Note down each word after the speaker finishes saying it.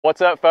What's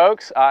up,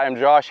 folks? I am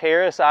Josh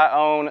Harris. I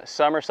own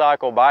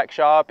Somercycle Bike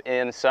Shop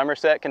in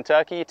Somerset,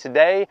 Kentucky.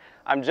 Today,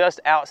 I'm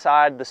just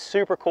outside the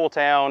super cool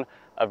town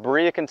of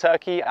Berea,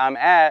 Kentucky. I'm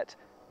at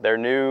their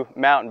new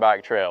mountain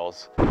bike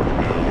trails.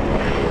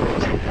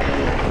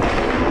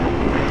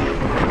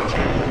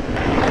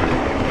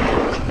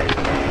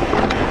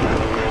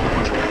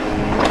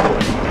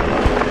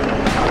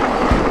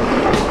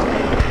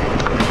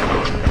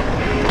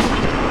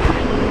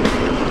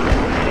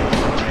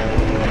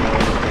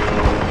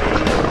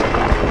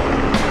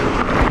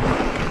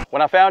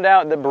 When I found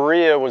out that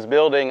Berea was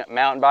building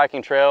mountain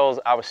biking trails,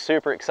 I was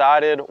super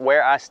excited.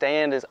 Where I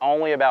stand is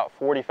only about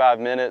 45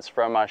 minutes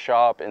from my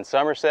shop in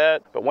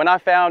Somerset. But when I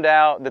found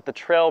out that the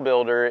trail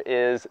builder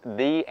is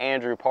the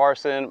Andrew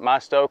Parson, my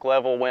stoke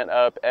level went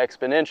up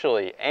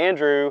exponentially.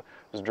 Andrew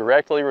was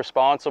directly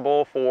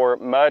responsible for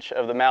much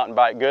of the mountain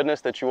bike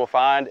goodness that you will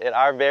find at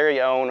our very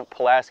own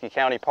Pulaski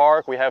County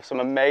Park. We have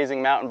some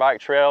amazing mountain bike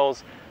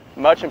trails,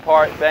 much in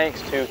part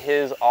thanks to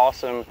his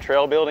awesome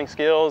trail building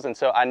skills. And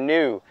so I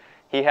knew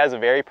he has a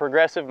very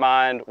progressive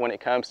mind when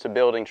it comes to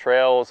building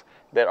trails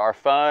that are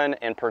fun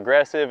and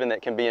progressive and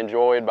that can be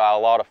enjoyed by a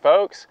lot of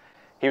folks.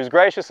 He was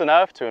gracious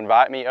enough to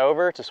invite me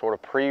over to sort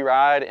of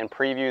pre-ride and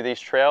preview these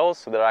trails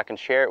so that I can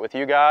share it with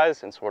you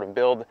guys and sort of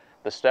build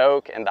the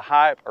stoke and the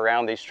hype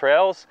around these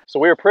trails. So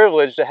we are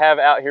privileged to have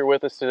out here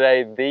with us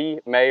today the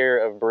mayor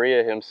of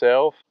Berea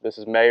himself. This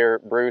is Mayor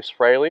Bruce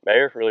Fraley.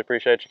 Mayor, really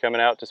appreciate you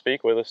coming out to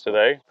speak with us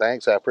today.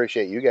 Thanks. I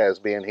appreciate you guys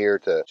being here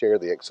to share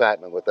the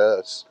excitement with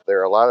us. There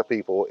are a lot of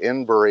people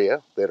in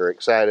Berea that are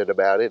excited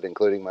about it,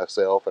 including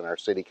myself and our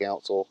city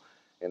council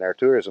and our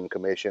tourism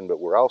commission, but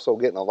we're also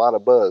getting a lot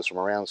of buzz from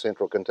around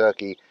central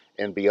Kentucky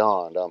and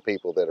beyond on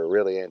people that are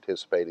really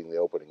anticipating the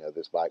opening of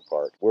this bike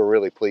park. We're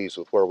really pleased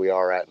with where we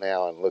are right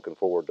now and looking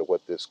forward to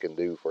what this can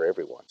do for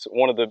everyone. So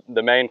one of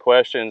the main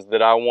questions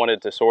that I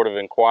wanted to sort of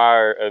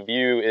inquire of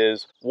you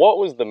is, what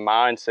was the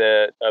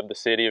mindset of the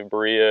city of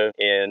Berea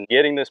in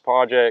getting this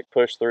project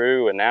pushed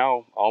through and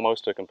now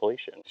almost to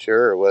completion?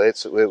 Sure. Well,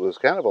 it was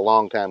kind of a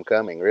long time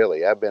coming,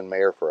 really. I've been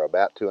mayor for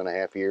about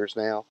 2.5 years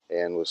now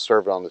and was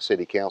served on the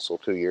city council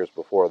 2 years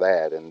before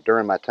that. And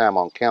during my time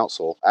on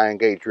council, I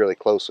engaged really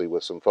closely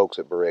with some folks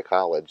at Berea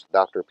College.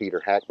 Dr.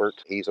 Peter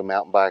Hackbert, he's a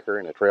mountain biker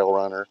and a trail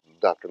runner.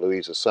 Dr.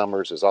 Louisa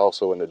Summers is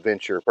also an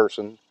adventure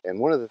person. And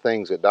one of the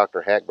things that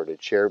Dr. Hackbert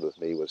had shared with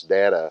me was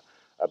data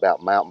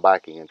about mountain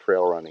biking and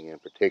trail running in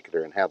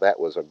particular, and how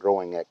that was a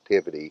growing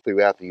activity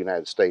throughout the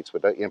United States,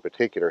 but in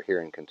particular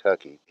here in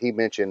Kentucky. He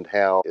mentioned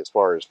how, as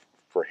far as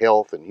for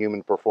health and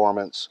human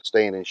performance,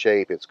 staying in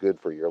shape, it's good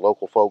for your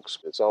local folks.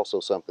 It's also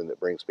something that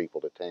brings people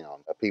to town.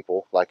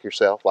 People like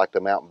yourself like to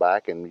mountain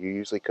bike, and you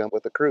usually come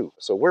with a crew.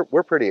 So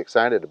we're pretty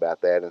excited about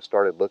that and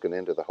started looking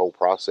into the whole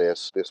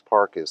process. This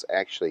park is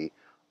actually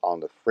on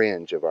the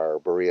fringe of our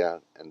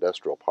Berea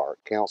Industrial Park.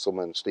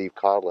 Councilman Steve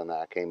Cottle and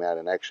I came out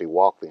and actually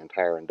walked the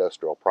entire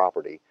industrial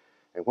property.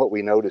 And what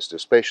we noticed,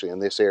 especially in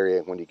this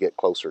area when you get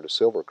closer to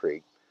Silver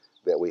Creek,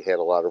 that we had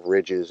a lot of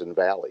ridges and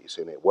valleys,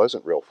 and it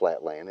wasn't real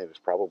flat land. It was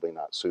probably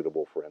not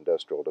suitable for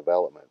industrial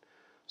development.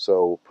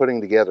 So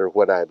putting together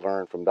what I'd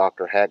learned from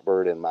Dr.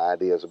 Hackbert and my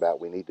ideas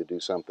about we need to do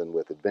something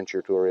with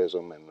adventure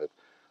tourism and with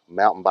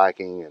mountain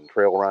biking and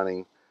trail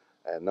running,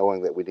 and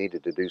knowing that we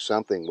needed to do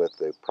something with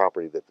the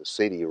property that the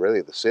city,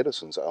 really the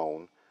citizens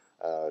own,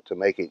 to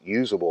make it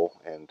usable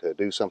and to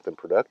do something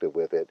productive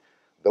with it,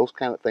 those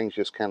kind of things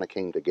just kind of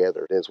came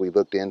together as we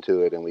looked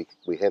into it, and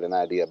we had an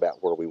idea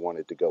about where we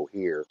wanted to go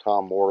here.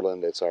 Tom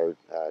Moreland, that's our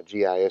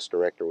GIS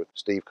director with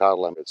Steve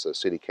Cottle, it's a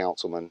city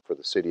councilman for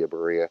the city of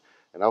Berea,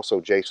 and also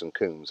Jason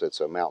Coombs, that's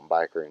a mountain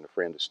biker and a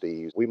friend of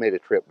Steve's. We made a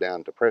trip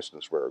down to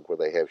Prestonsburg where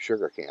they have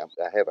sugar camp.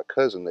 I have a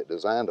cousin that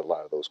designed a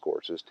lot of those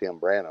courses, Tim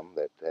Branham,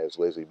 that has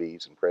Lizzie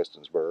B's in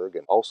Prestonsburg,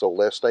 and also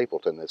Les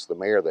Stapleton, that's the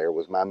mayor there,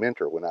 was my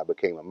mentor when I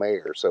became a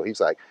mayor. So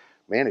he's like,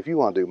 man, if you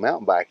want to do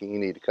mountain biking, you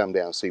need to come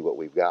down and see what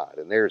we've got.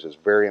 And theirs is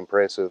very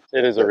impressive.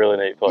 It is a really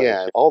neat place.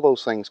 Yeah, all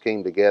those things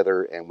came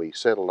together, and we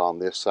settled on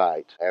this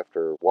site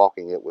after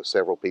walking it with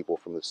several people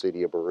from the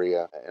city of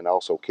Berea and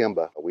also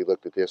Kimba. We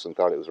looked at this and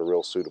thought it was a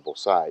real suitable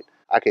site.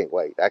 I can't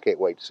wait. I can't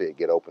wait to see it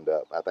get opened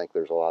up. I think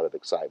there's a lot of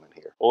excitement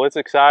here. Well, it's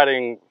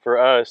exciting for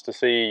us to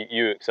see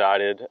you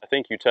excited. I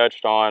think you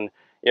touched on,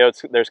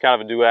 there's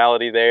kind of a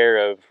duality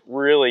there of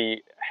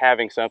really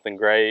having something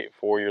great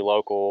for your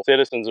local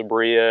citizens of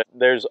Berea.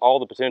 There's all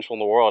the potential in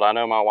the world. I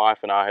know my wife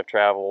and I have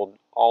traveled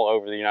all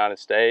over the United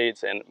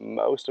States, and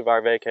most of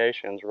our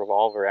vacations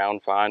revolve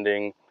around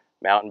finding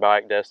mountain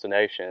bike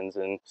destinations.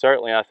 And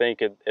certainly I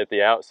think at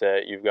the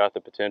outset, you've got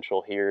the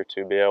potential here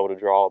to be able to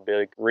draw a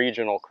big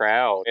regional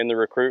crowd. In the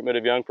recruitment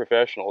of young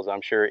professionals,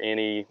 I'm sure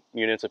any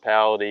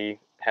municipality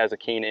has a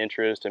keen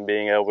interest in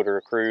being able to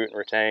recruit and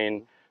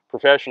retain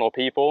professional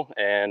people,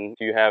 and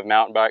if you have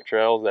mountain bike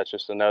trails, that's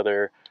just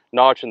another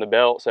notch in the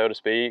belt, so to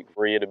speak,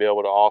 for you to be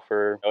able to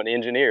offer an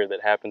engineer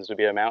that happens to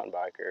be a mountain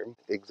biker.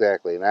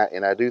 Exactly,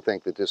 and I do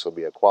think that this will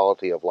be a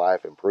quality of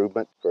life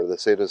improvement for the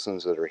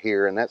citizens that are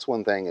here, and that's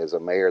one thing as a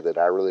mayor that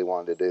I really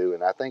wanted to do,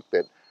 and I think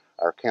that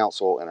our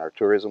council and our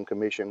tourism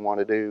commission want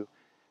to do,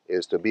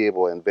 is to be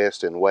able to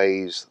invest in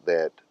ways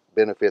that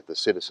benefit the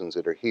citizens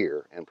that are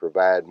here and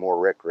provide more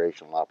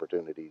recreational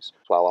opportunities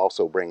while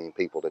also bringing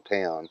people to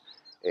town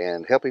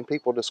and helping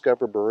people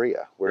discover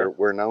Berea.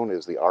 We're known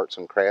as the arts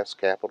and crafts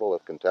capital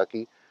of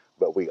Kentucky,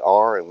 but we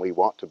are and we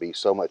want to be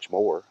so much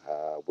more.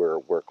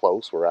 We're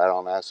close. We're out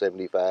on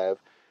I-75.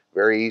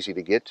 Very easy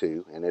to get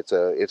to, and it's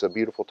a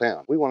beautiful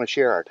town. We want to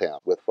share our town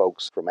with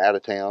folks from out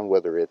of town,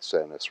 whether it's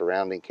in a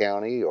surrounding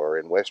county or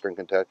in western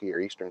Kentucky or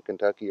eastern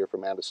Kentucky or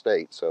from out of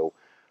state. So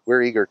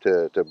we're eager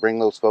to bring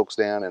those folks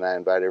down, and I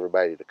invite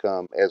everybody to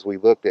come. As we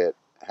looked at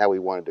how we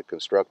wanted to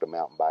construct a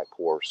mountain bike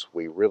course,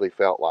 we really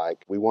felt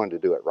like we wanted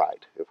to do it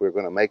right. If we're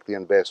going to make the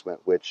investment,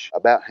 which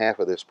about half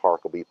of this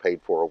park will be paid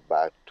for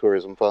by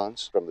tourism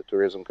funds from the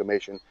Tourism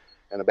Commission,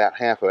 and about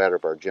half out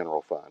of our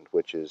general fund,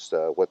 which is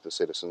what the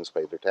citizens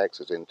pay their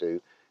taxes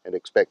into and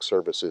expect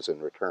services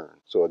in return.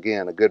 So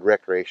again, a good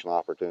recreational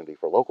opportunity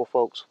for local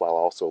folks while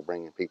also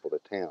bringing people to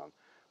town.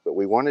 But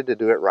we wanted to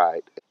do it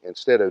right.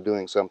 Instead of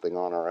doing something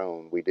on our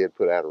own, we did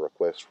put out a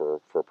request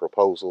for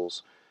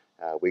proposals.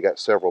 We got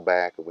several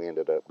back, and we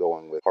ended up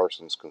going with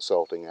Parsons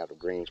Consulting out of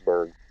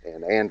Greensburg.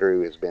 And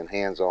Andrew has been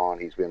hands-on.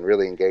 He's been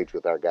really engaged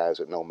with our guys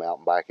that know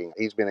mountain biking.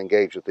 He's been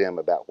engaged with them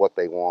about what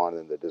they want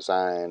and the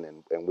design,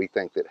 and we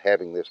think that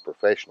having this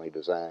professionally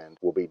designed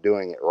will be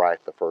doing it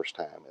right the first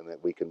time, and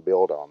that we can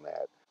build on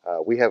that.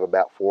 We have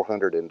about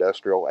 400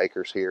 industrial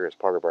acres here as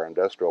part of our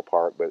industrial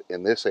park, but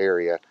in this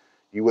area,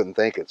 you wouldn't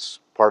think it's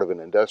part of an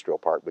industrial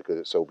park because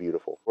it's so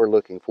beautiful. We're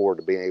looking forward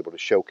to being able to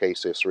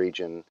showcase this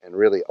region and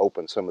really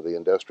open some of the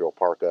industrial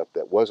park up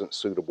that wasn't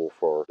suitable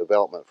for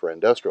development for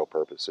industrial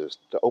purposes,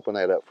 to open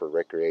that up for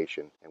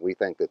recreation. And we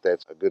think that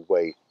that's a good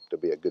way to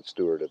be a good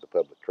steward of the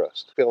public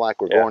trust. I feel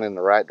like we're going in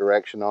the right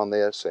direction on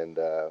this, and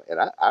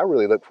I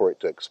really look for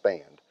it to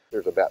expand.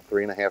 There's about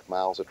 3.5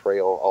 miles of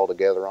trail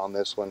altogether on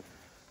this one.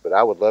 But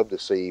I would love to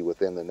see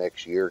within the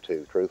next year or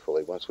two,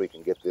 truthfully, once we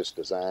can get this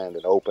designed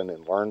and open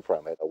and learn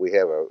from it. We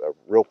have a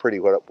real pretty,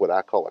 what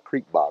I call a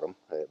creek bottom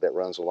that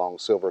runs along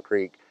Silver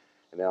Creek.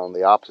 And now on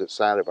the opposite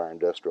side of our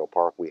industrial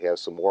park, we have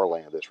some more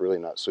land that's really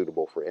not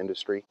suitable for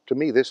industry. To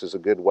me, this is a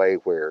good way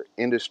where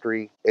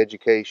industry,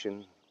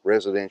 education,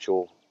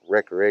 residential,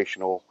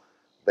 recreational,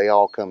 they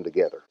all come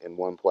together in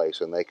one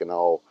place, and they can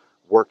all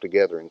work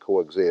together and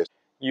coexist.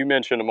 You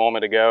mentioned a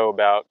moment ago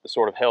about the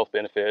sort of health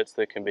benefits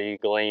that can be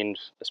gleaned,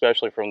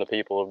 especially from the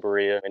people of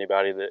Berea.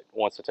 Anybody that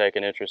wants to take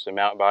an interest in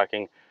mountain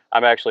biking.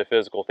 I'm actually a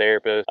physical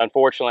therapist.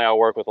 Unfortunately, I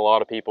work with a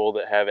lot of people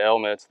that have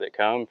ailments that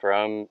come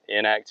from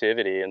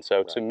inactivity. And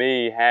so to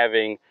me,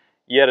 having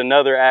yet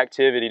another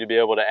activity to be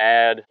able to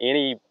add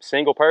any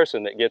single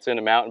person that gets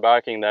into mountain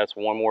biking, that's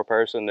one more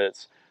person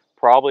that's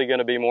probably going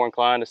to be more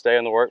inclined to stay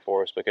in the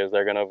workforce because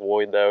they're going to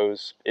avoid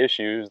those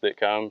issues that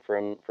come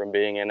from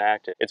being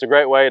inactive. It's a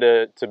great way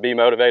to be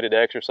motivated to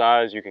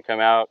exercise. You can come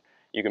out,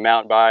 you can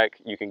mountain bike,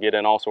 you can get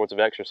in all sorts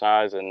of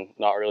exercise and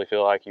not really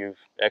feel like you've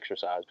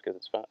exercised because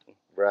it's fun.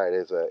 Right,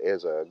 as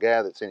a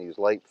guy that's in his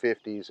late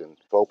 50s and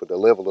hoping to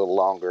live a little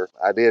longer,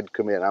 I did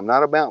commit. I'm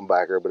not a mountain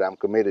biker, but I'm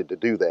committed to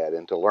do that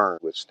and to learn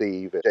with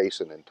Steve,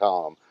 Jason, and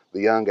Tom.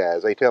 The young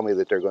guys, they tell me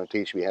that they're going to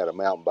teach me how to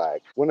mountain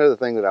bike. One other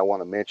thing that I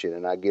want to mention,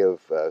 and I give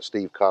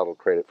Steve Cottle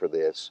credit for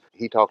this,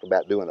 he talked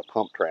about doing a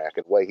pump track,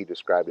 and the way he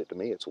described it to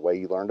me, it's the way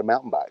you learn to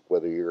mountain bike,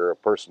 whether you're a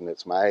person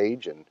that's my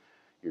age and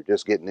you're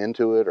just getting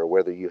into it, or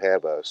whether you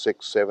have a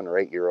 6, 7, or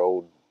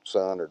 8-year-old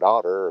son or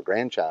daughter or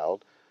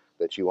grandchild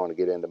that you want to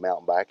get into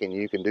mountain biking,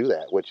 you can do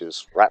that, which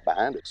is right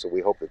behind it. So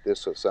we hope that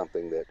this is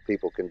something that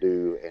people can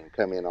do and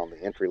come in on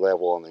the entry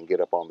level and then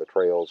get up on the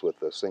trails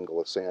with a single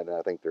ascent. And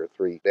I think there are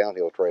 3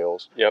 downhill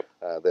trails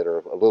that are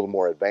a little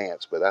more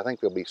advanced, but I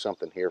think there'll be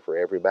something here for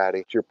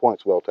everybody. Your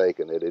point's well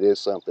taken, that it is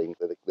something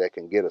that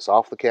can get us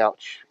off the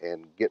couch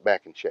and get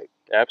back in shape.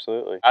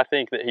 Absolutely. I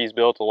think that he's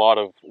built a lot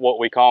of what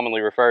we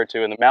commonly refer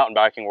to in the mountain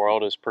biking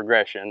world as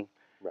progression.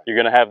 Right. You're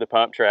going to have the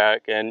pump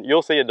track, and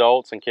you'll see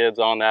adults and kids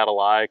on that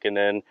alike, and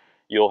then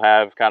you'll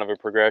have kind of a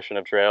progression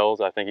of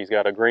trails. I think he's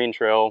got a green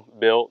trail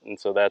built, and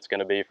so that's going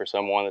to be for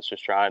someone that's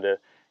just trying to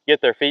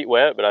get their feet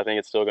wet, but I think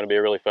it's still going to be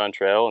a really fun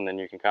trail, and then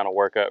you can kind of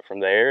work up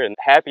from there. And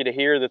happy to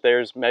hear that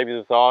there's maybe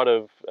the thought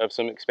of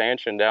some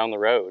expansion down the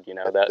road. You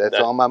know, that's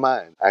on my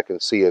mind. I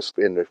can see us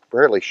in the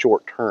fairly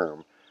short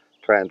term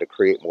trying to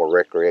create more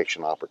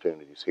recreation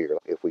opportunities here.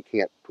 If we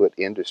can't put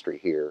industry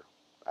here,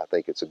 I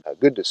think it's a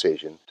good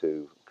decision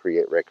to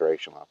create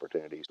recreational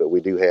opportunities. But we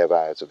do have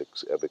eyes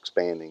of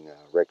expanding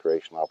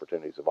recreational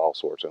opportunities of all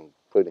sorts,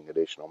 including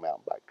additional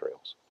mountain bike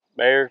trails.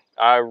 Mayor,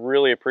 I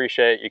really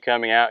appreciate you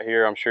coming out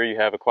here. I'm sure you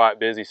have a quite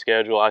busy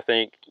schedule. I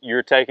think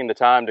you're taking the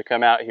time to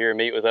come out here and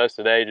meet with us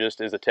today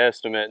just as a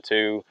testament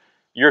to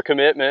your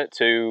commitment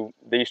to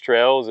these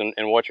trails and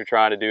what you're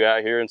trying to do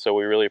out here. And so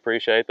we really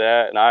appreciate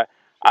that. And I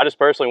just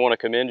personally want to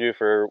commend you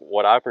for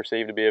what I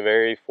perceive to be a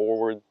very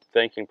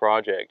forward-thinking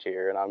project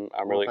here. And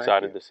I'm really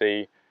excited to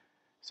see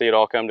it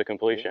all come to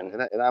completion.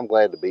 Yeah, and I'm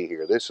glad to be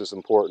here. This is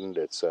important.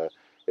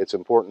 It's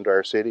important to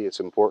our city.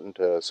 It's important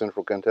to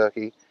Central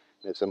Kentucky.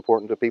 It's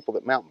important to people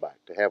that mountain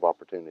bike to have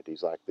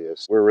opportunities like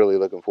this. We're really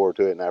looking forward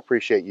to it, and I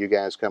appreciate you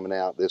guys coming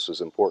out. This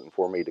was important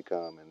for me to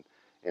come,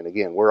 and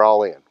again, we're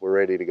all in. We're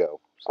ready to go.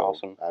 So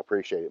Awesome. I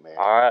appreciate it, man.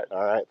 All right.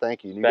 All right.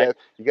 Thank you. Thanks.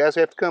 You guys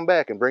have to come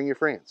back and bring your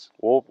friends.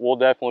 We'll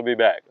definitely be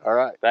back. All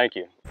right. Thank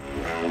you.